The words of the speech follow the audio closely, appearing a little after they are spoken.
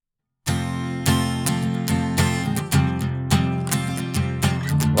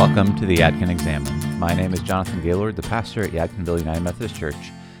Welcome to the Yadkin Examine. My name is Jonathan Gaylord, the pastor at Yadkinville United Methodist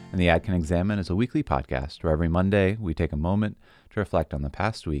Church, and the Yadkin Examine is a weekly podcast where every Monday we take a moment to reflect on the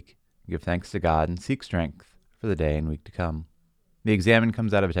past week, give thanks to God, and seek strength for the day and week to come. The Examine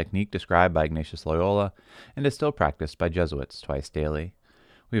comes out of a technique described by Ignatius Loyola and is still practiced by Jesuits twice daily.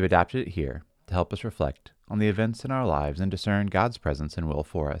 We've adapted it here to help us reflect on the events in our lives and discern God's presence and will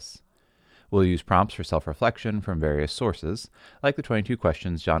for us. We'll use prompts for self-reflection from various sources, like the 22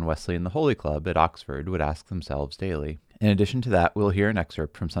 questions John Wesley and the Holy Club at Oxford would ask themselves daily. In addition to that, we'll hear an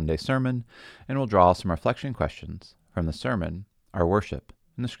excerpt from Sunday's sermon, and we'll draw some reflection questions from the sermon, our worship,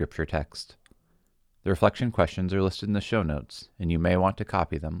 and the scripture text. The reflection questions are listed in the show notes, and you may want to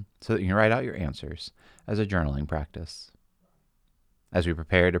copy them so that you can write out your answers as a journaling practice. As we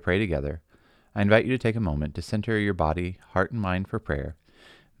prepare to pray together, I invite you to take a moment to center your body, heart, and mind for prayer,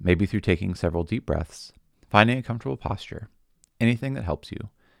 maybe through taking several deep breaths, finding a comfortable posture, anything that helps you to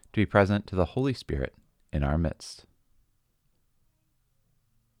be present to the Holy Spirit in our midst.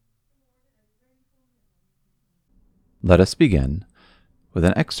 Let us begin with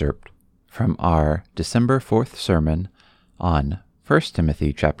an excerpt from our December 4th sermon on 1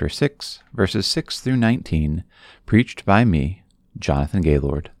 Timothy chapter 6, verses 6 through 19, preached by me, Jonathan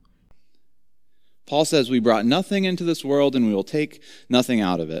Gaylord. Paul says, we brought nothing into this world and we will take nothing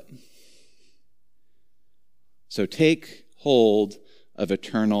out of it. So take hold of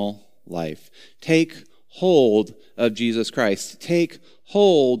eternal life. Take hold of Jesus Christ. Take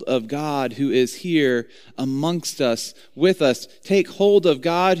hold of God who is here amongst us, with us. Take hold of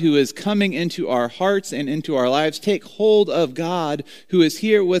God who is coming into our hearts and into our lives. Take hold of God who is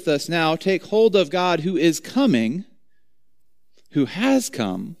here with us now. Take hold of God who is coming, who has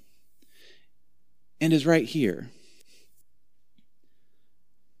come, and is right here.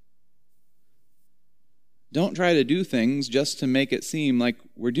 Don't try to do things just to make it seem like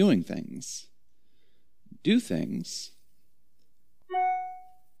we're doing things. Do things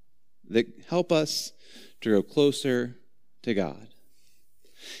that help us to grow closer to God.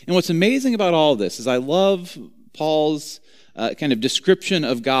 And what's amazing about all this is I love Paul's kind of description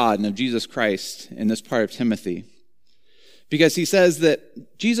of God and of Jesus Christ in this part of Timothy. Because he says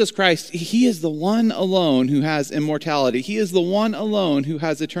that Jesus Christ, he is the one alone who has immortality. He is the one alone who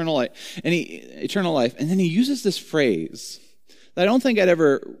has eternal life. And then he uses this phrase that I don't think I'd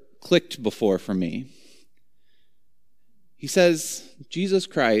ever clicked before for me. He says, Jesus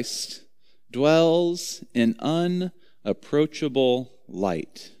Christ dwells in unapproachable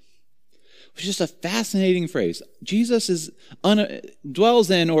light. Which is just a fascinating phrase. Jesus dwells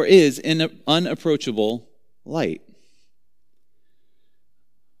in or is in unapproachable light.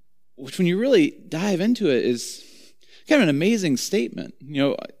 Which when you really dive into it is kind of an amazing statement. You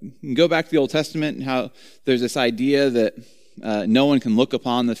know, you can go back to the Old Testament and how there's this idea that no one can look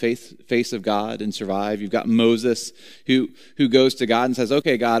upon the face of God and survive. You've got Moses who goes to God and says,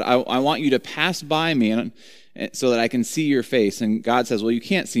 okay, God, I want you to pass by me so that I can see your face. And God says, well, you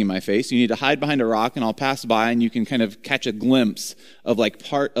can't see my face. You need to hide behind a rock and I'll pass by and you can kind of catch a glimpse of like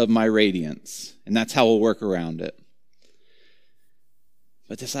part of my radiance. And that's how we'll work around it.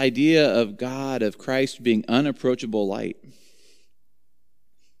 But this idea of God, of Christ being unapproachable light.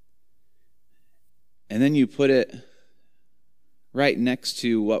 And then you put it right next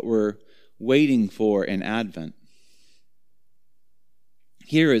to what we're waiting for in Advent.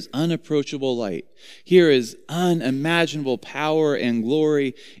 Here is unapproachable light. Here is unimaginable power and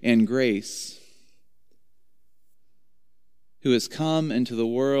glory and grace, who has come into the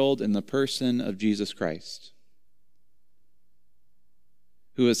world in the person of Jesus Christ,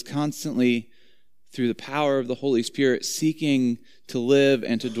 who is constantly, through the power of the Holy Spirit, seeking to live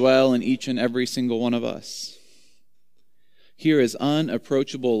and to dwell in each and every single one of us. Here is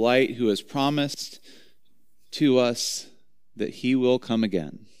unapproachable light who has promised to us that he will come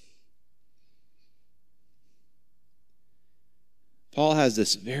again. Paul has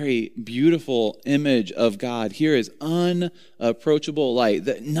this very beautiful image of God. Here is unapproachable light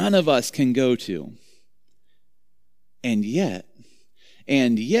that none of us can go to. And yet,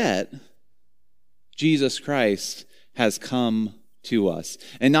 Jesus Christ has come to us.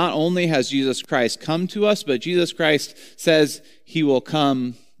 And not only has Jesus Christ come to us, but Jesus Christ says he will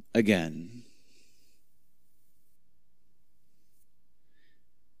come again.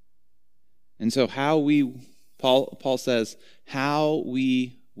 And so Paul says, how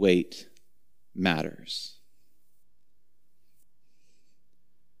we wait matters.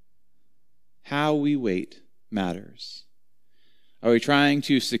 How we wait matters. Are we trying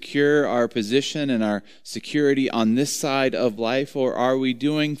to secure our position and our security on this side of life, or are we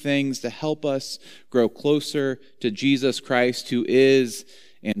doing things to help us grow closer to Jesus Christ, who is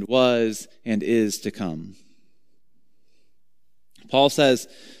and was and is to come. Paul says,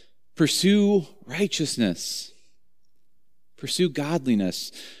 pursue righteousness, pursue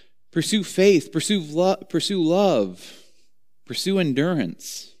godliness, pursue faith, pursue love, pursue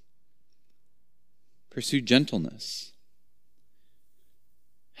endurance, pursue gentleness.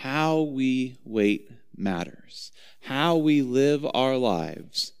 How we wait matters. How we live our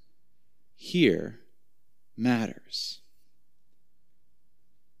lives here matters.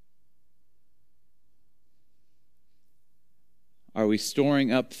 Are we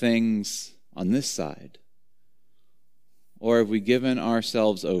storing up things on this side? Or have we given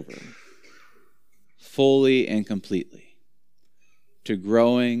ourselves over fully and completely to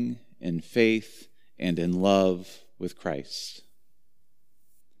growing in faith and in love with Christ?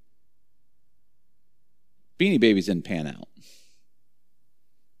 Beanie Babies didn't pan out.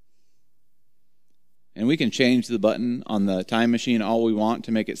 And we can change the button on the time machine all we want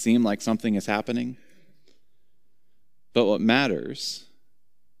to make it seem like something is happening. But what matters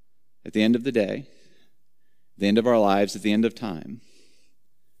at the end of the day, the end of our lives, at the end of time,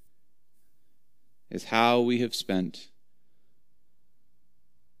 is how we have spent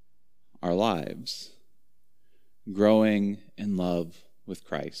our lives growing in love with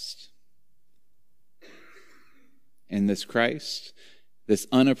Christ. And this Christ, this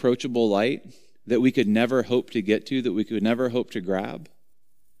unapproachable light that we could never hope to get to, that we could never hope to grab,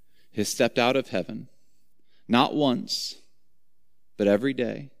 has stepped out of heaven, not once, but every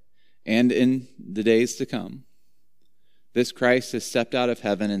day, and in the days to come. This Christ has stepped out of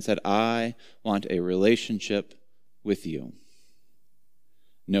heaven and said, I want a relationship with you.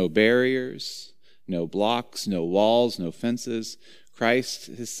 No barriers, no blocks, no walls, no fences. Christ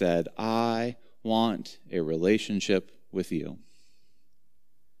has said, I want a relationship with you.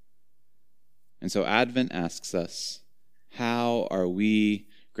 And so Advent asks us, how are we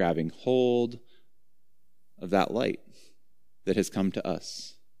grabbing hold of that light that has come to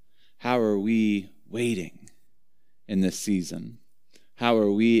us? How are we waiting in this season? How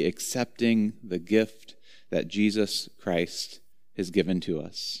are we accepting the gift that Jesus Christ has given to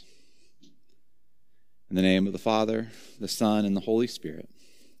us? In the name of the Father, the Son, and the Holy Spirit.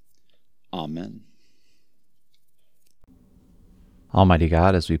 Amen. Almighty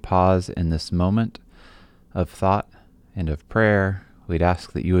God, as we pause in this moment of thought and of prayer, we'd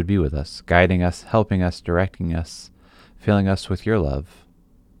ask that you would be with us, guiding us, helping us, directing us, filling us with your love,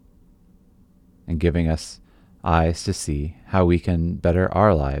 and giving us eyes to see how we can better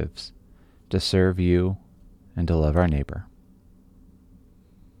our lives to serve you and to love our neighbor.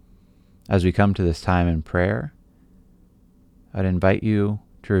 As we come to this time in prayer, I'd invite you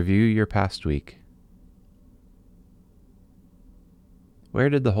to review your past week. Where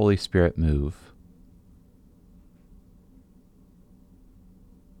did the Holy Spirit move?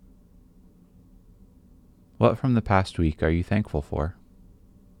 What from the past week are you thankful for?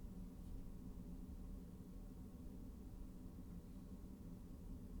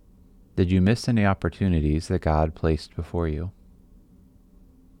 Did you miss any opportunities that God placed before you?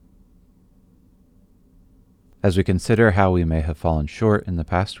 As we consider how we may have fallen short in the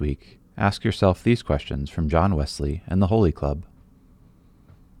past week, ask yourself these questions from John Wesley and the Holy Club.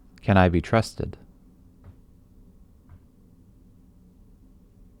 Can I be trusted?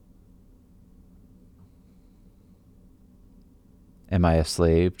 Am I a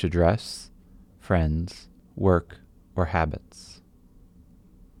slave to dress, friends, work, or habits?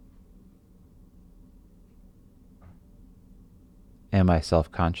 Am I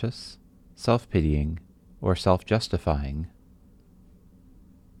self-conscious, self-pitying, or self-justifying?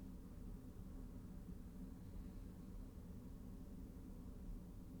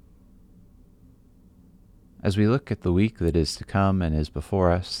 As we look at the week that is to come and is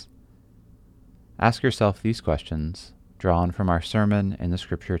before us, ask yourself these questions drawn from our sermon in the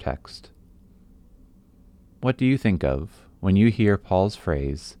scripture text. What do you think of when you hear Paul's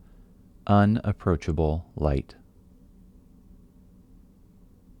phrase, unapproachable light?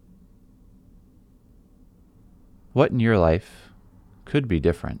 What in your life could be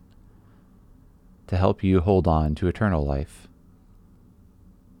different to help you hold on to eternal life?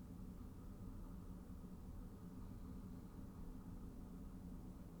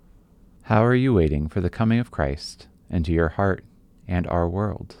 How are you waiting for the coming of Christ into your heart and our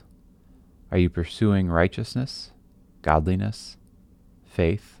world? Are you pursuing righteousness, godliness,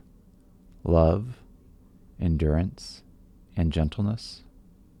 faith, love, endurance, and gentleness?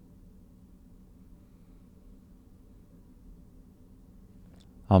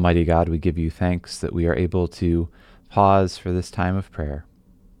 Almighty God, we give you thanks that we are able to pause for this time of prayer.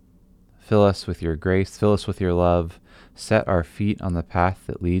 Fill us with your grace, fill us with your love. Set our feet on the path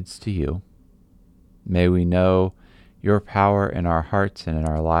that leads to you. May we know your power in our hearts and in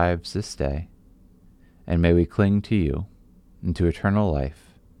our lives this day. And may we cling to you into eternal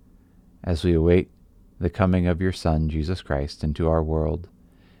life as we await the coming of your Son, Jesus Christ, into our world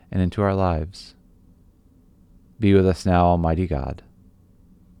and into our lives. Be with us now, Almighty God.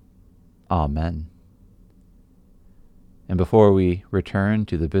 Amen. And before we return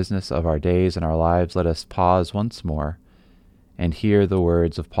to the business of our days and our lives, let us pause once more and hear the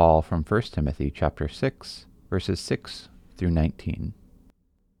words of Paul from 1 Timothy chapter 6, verses 6 through 19.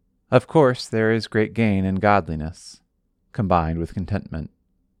 Of course, there is great gain in godliness, combined with contentment.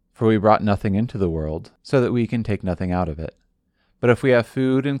 For we brought nothing into the world, so that we can take nothing out of it. But if we have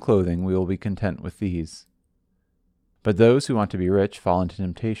food and clothing, we will be content with these. But those who want to be rich fall into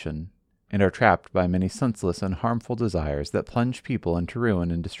temptation, and are trapped by many senseless and harmful desires that plunge people into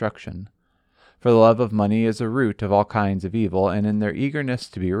ruin and destruction. For the love of money is a root of all kinds of evil, and in their eagerness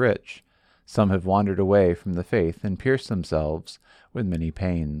to be rich, some have wandered away from the faith and pierced themselves with many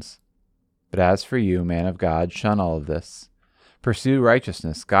pains. But as for you, man of God, shun all of this. Pursue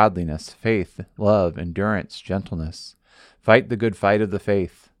righteousness, godliness, faith, love, endurance, gentleness. Fight the good fight of the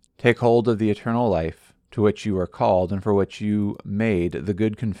faith. Take hold of the eternal life, to which you are called and for which you made the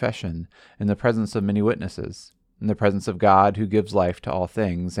good confession in the presence of many witnesses, in the presence of God who gives life to all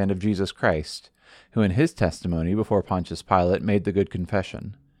things, and of Jesus Christ, who in his testimony before Pontius Pilate made the good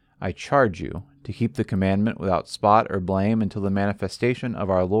confession. I charge you to keep the commandment without spot or blame until the manifestation of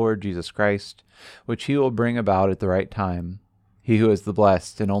our Lord Jesus Christ, which he will bring about at the right time. He who is the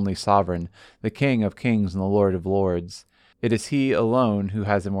blessed and only sovereign, the King of kings and the Lord of lords. It is he alone who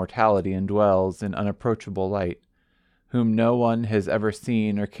has immortality and dwells in unapproachable light, whom no one has ever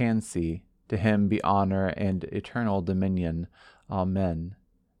seen or can see. To him be honor and eternal dominion. Amen.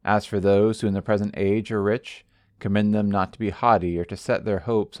 As for those who in the present age are rich, commend them not to be haughty or to set their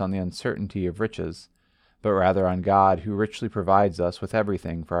hopes on the uncertainty of riches, but rather on God who richly provides us with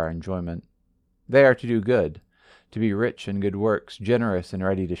everything for our enjoyment. They are to do good, to be rich in good works, generous and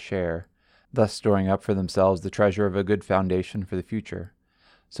ready to share, thus storing up for themselves the treasure of a good foundation for the future,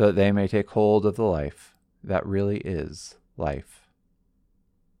 so that they may take hold of the life that really is life.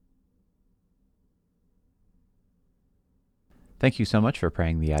 Thank you so much for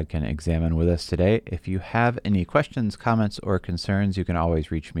praying the Yadkin Examen with us today. If you have any questions, comments, or concerns, you can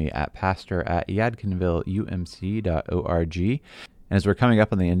always reach me at pastor@yadkinvilleumc.org. And as we're coming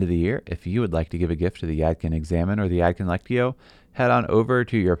up on the end of the year, if you would like to give a gift to the Yadkin Examen or the Yadkin Lectio, head on over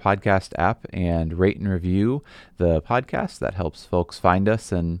to your podcast app and rate and review the podcast. That helps folks find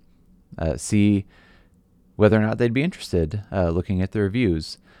us and see whether or not they'd be interested looking at the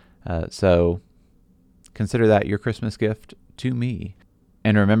reviews. So consider that your Christmas gift to me.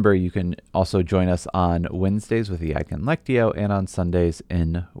 And remember, you can also join us on Wednesdays with the Yadkin Lectio and on Sundays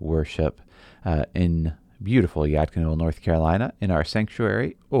in worship in beautiful Yadkinville, North Carolina, in our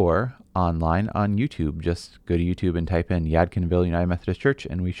sanctuary, or online on YouTube. Just go to YouTube and type in Yadkinville United Methodist Church,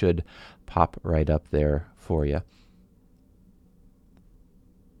 and we should pop right up there for you.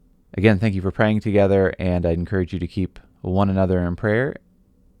 Again, thank you for praying together, and I encourage you to keep one another in prayer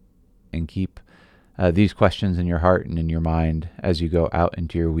and keep these questions in your heart and in your mind as you go out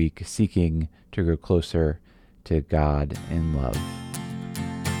into your week, seeking to grow closer to God in love.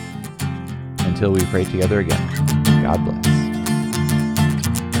 Until we pray together again, God bless.